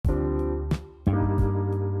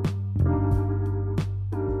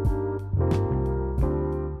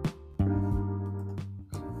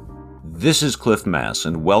This is Cliff Mass,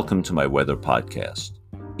 and welcome to my weather podcast.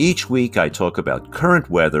 Each week I talk about current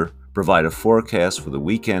weather, provide a forecast for the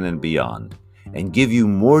weekend and beyond, and give you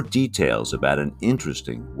more details about an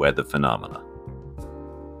interesting weather phenomena.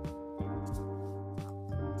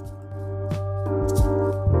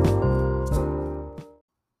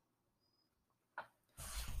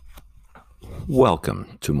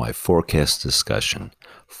 Welcome to my forecast discussion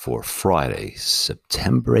for Friday,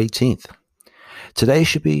 September 18th. Today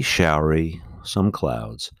should be showery, some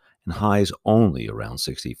clouds, and highs only around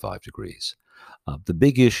 65 degrees. The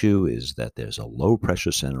big issue is that there's a low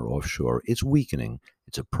pressure center offshore. It's weakening,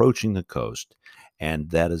 it's approaching the coast, and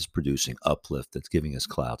that is producing uplift that's giving us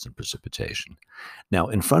clouds and precipitation. Now,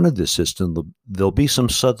 in front of this system, there'll be some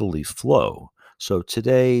southerly flow. So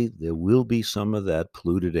today, there will be some of that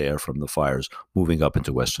polluted air from the fires moving up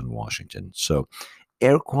into western Washington. So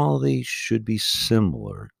air quality should be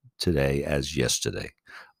similar today as yesterday,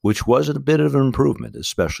 which was a bit of an improvement,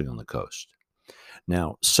 especially on the coast.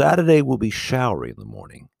 Now, Saturday will be showery in the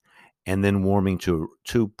morning and then warming to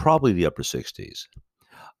probably the upper 60s.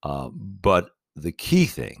 But the key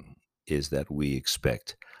thing is that we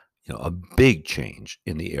expect a big change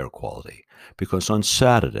in the air quality, because on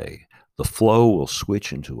Saturday, the flow will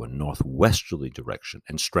switch into a northwesterly direction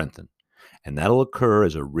and strengthen. And that'll occur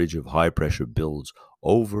as a ridge of high pressure builds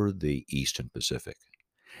over the eastern Pacific.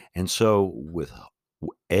 And so, with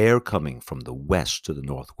air coming from the west to the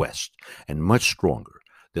northwest and much stronger,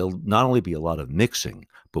 there'll not only be a lot of mixing,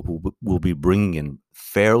 but we'll be bringing in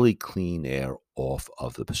fairly clean air off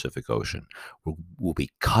of the Pacific Ocean. We'll be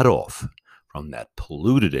cut off from that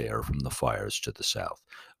polluted air from the fires to the south,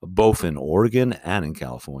 both in Oregon and in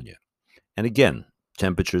California. And again,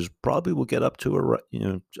 temperatures probably will get up to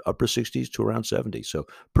upper 60s to around 70, so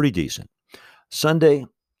pretty decent. Sunday,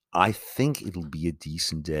 I think it'll be a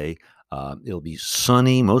decent day. It'll be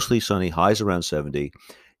sunny, mostly sunny, highs around 70.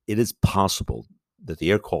 It is possible that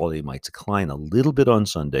the air quality might decline a little bit on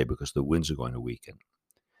Sunday because the winds are going to weaken.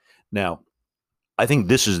 Now, I think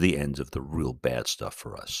this is the end of the real bad stuff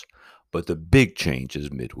for us. But the big change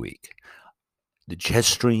is midweek. The jet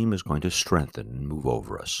stream is going to strengthen and move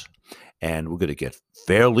over us. And we're going to get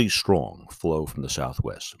fairly strong flow from the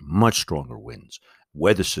southwest, much stronger winds,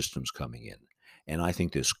 weather systems coming in. And I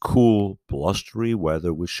think this cool, blustery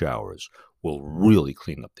weather with showers will really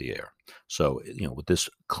clean up the air. So, with this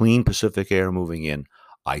clean Pacific air moving in,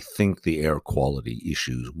 I think the air quality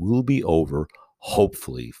issues will be over,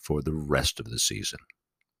 hopefully, for the rest of the season.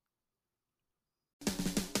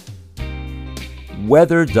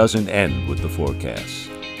 Weather doesn't end with the forecast.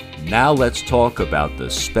 Now let's talk about the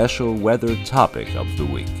special weather topic of the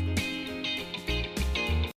week.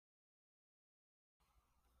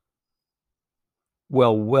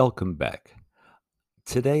 Well, welcome back.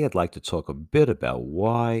 Today I'd like to talk a bit about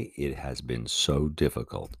why it has been so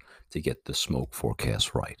difficult to get the smoke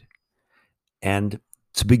forecast right. And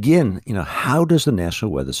to begin, how does the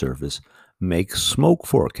National Weather Service make smoke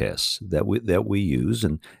forecasts that we use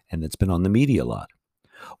and that's been on the media a lot?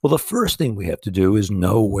 Well, the first thing we have to do is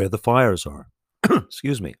know where the fires are.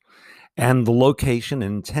 Excuse me. And the location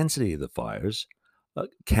and intensity of the fires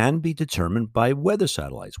can be determined by weather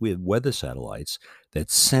satellites. We have weather satellites that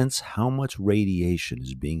sense how much radiation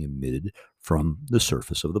is being emitted from the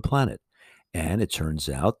surface of the planet. And it turns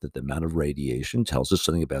out that the amount of radiation tells us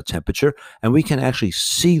something about temperature, and we can actually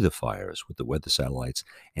see the fires with the weather satellites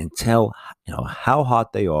and tell how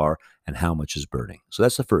hot they are and how much is burning. So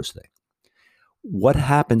that's the first thing. What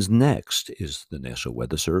happens next is the National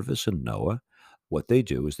Weather Service and NOAA, what they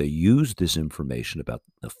do is they use this information about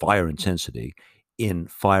the fire intensity in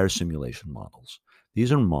fire simulation models.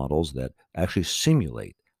 These are models that actually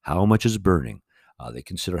simulate how much is burning. They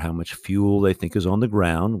consider how much fuel they think is on the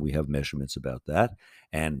ground. We have measurements about that.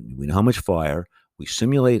 And we know how much fire. We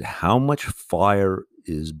simulate how much fire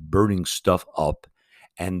is burning stuff up,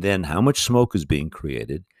 and then how much smoke is being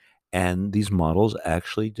created. And these models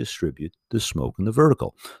actually distribute the smoke in the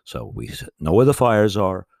vertical. So we know where the fires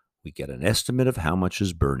are. We get an estimate of how much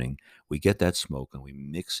is burning. We get that smoke and we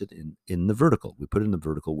mix it in the vertical. We put it in the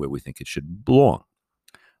vertical where we think it should belong.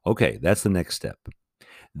 Okay, that's the next step.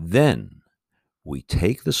 Then we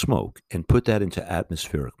take the smoke and put that into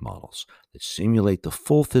atmospheric models that simulate the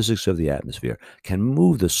full physics of the atmosphere, can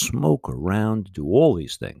move the smoke around, do all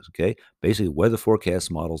these things, okay? Basically, weather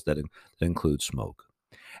forecast models that include smoke.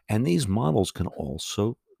 And these models can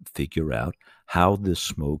also figure out how this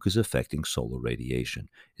smoke is affecting solar radiation.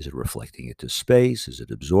 Is it reflecting it to space? Is it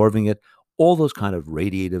absorbing it? All those kind of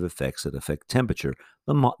radiative effects that affect temperature,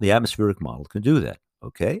 the atmospheric model can do that,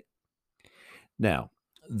 okay? Now,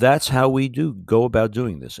 that's how we do go about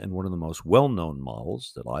doing this. And one of the most well-known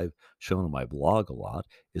models that I've shown in my blog a lot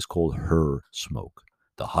is called HRRR smoke,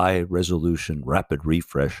 the high resolution rapid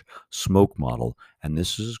refresh smoke model. And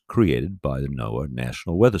this is created by the NOAA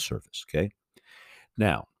National Weather Service. Okay.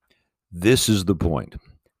 Now, this is the point.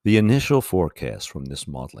 The initial forecasts from this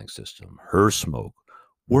modeling system, HRRR smoke,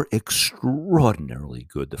 were extraordinarily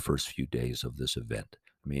good the first few days of this event.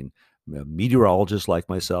 I mean, meteorologists like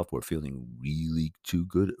myself were feeling really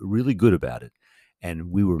good about it.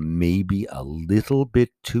 And we were maybe a little bit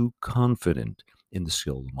too confident in the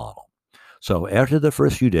skill of the model. So after the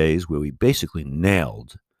first few days where we basically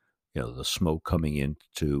nailed the smoke coming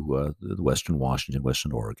into the Western Washington,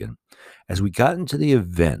 Western Oregon, as we got into the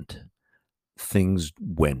event, things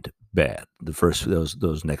went bad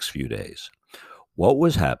those next few days. What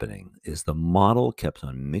was happening is the model kept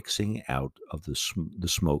on mixing out of the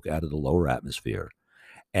smoke out of the lower atmosphere,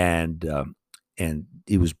 and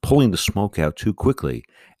it was pulling the smoke out too quickly,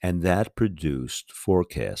 and that produced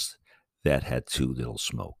forecasts that had too little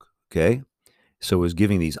smoke. Okay, so it was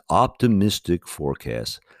giving these optimistic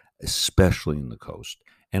forecasts, especially in the coast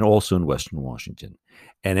and also in Western Washington.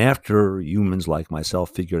 And after humans like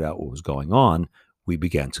myself figured out what was going on, we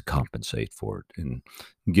began to compensate for it and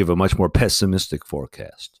give a much more pessimistic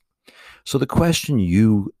forecast. So the question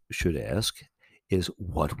you should ask is,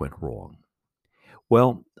 what went wrong?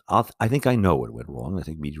 Well, I think I know what went wrong. I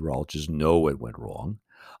think meteorologists know what went wrong.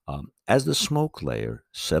 As the smoke layer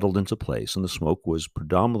settled into place, and the smoke was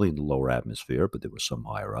predominantly in the lower atmosphere, but there was some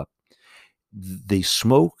higher up, the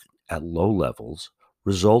smoke at low levels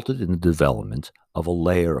resulted in the development of a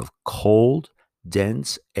layer of cold,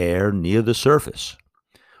 dense air near the surface.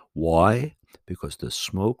 Why? Because the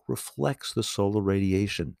smoke reflects the solar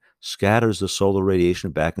radiation, scatters the solar radiation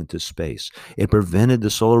back into space. It prevented the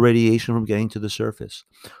solar radiation from getting to the surface.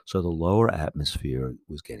 So the lower atmosphere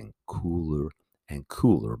was getting cooler and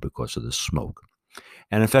cooler because of the smoke.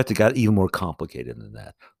 And in fact, it got even more complicated than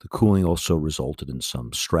that. The cooling also resulted in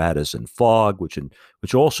some stratus and fog,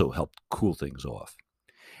 which also helped cool things off.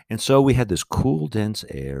 And so we had this cool, dense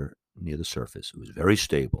air near the surface. It was very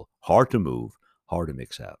stable, hard to move, hard to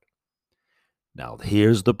mix out. Now,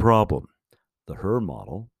 here's the problem. The HRRR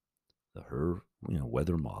model, the HRRR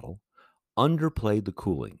weather model, underplayed the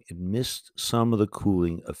cooling. It missed some of the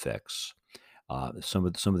cooling effects, some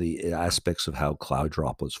of the aspects of how cloud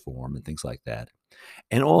droplets form and things like that.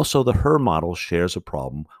 And also, the HRRR model shares a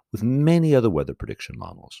problem with many other weather prediction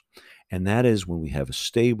models. And that is when we have a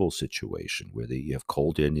stable situation where you have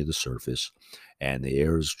cold air near the surface and the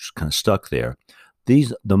air is kind of stuck there.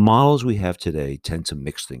 The models we have today tend to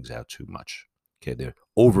mix things out too much. Okay, they're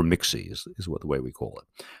over-mixy is what the way we call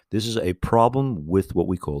it. This is a problem with what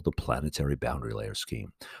we call the planetary boundary layer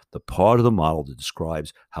scheme, the part of the model that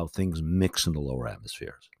describes how things mix in the lower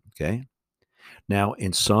atmospheres. Okay? Now,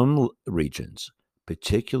 in some regions,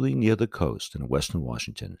 particularly near the coast in Western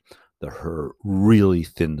Washington, the HRRR really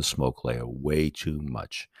thinned the smoke layer way too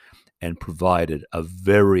much and provided a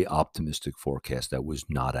very optimistic forecast that was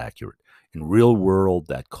not accurate. In real world,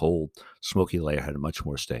 that cold, smoky layer had much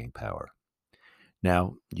more staying power.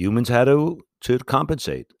 Now, humans had to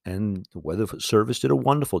compensate, and the Weather Service did a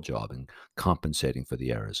wonderful job in compensating for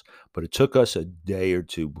the errors. But it took us a day or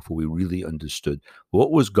two before we really understood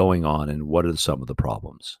what was going on and what are some of the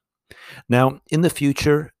problems. Now, in the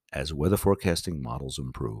future, as weather forecasting models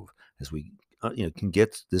improve, as we can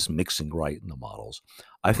get this mixing right in the models,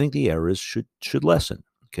 I think the errors should lessen.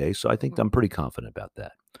 Okay, so I think I'm pretty confident about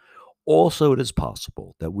that. Also, it is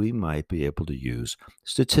possible that we might be able to use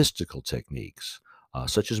statistical techniques,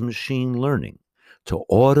 such as machine learning, to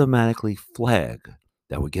automatically flag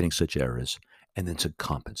that we're getting such errors and then to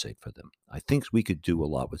compensate for them. I think we could do a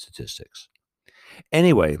lot with statistics.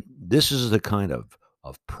 Anyway, this is the kind of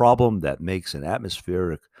problem that makes an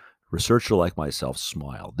atmospheric researcher like myself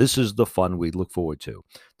smile. This is the fun we look forward to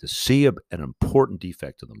see an important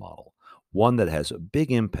defect in the model, one that has a big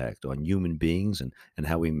impact on human beings and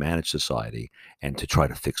how we manage society, and to try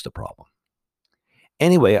to fix the problem.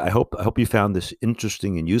 Anyway, I hope you found this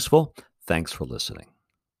interesting and useful. Thanks for listening.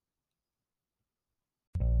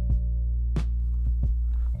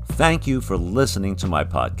 Thank you for listening to my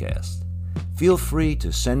podcast. Feel free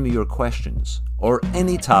to send me your questions or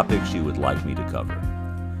any topics you would like me to cover.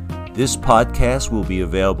 This podcast will be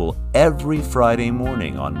available every Friday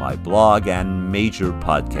morning on my blog and major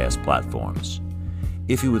podcast platforms.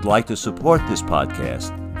 If you would like to support this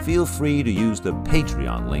podcast, feel free to use the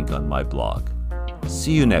Patreon link on my blog.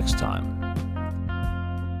 See you next time.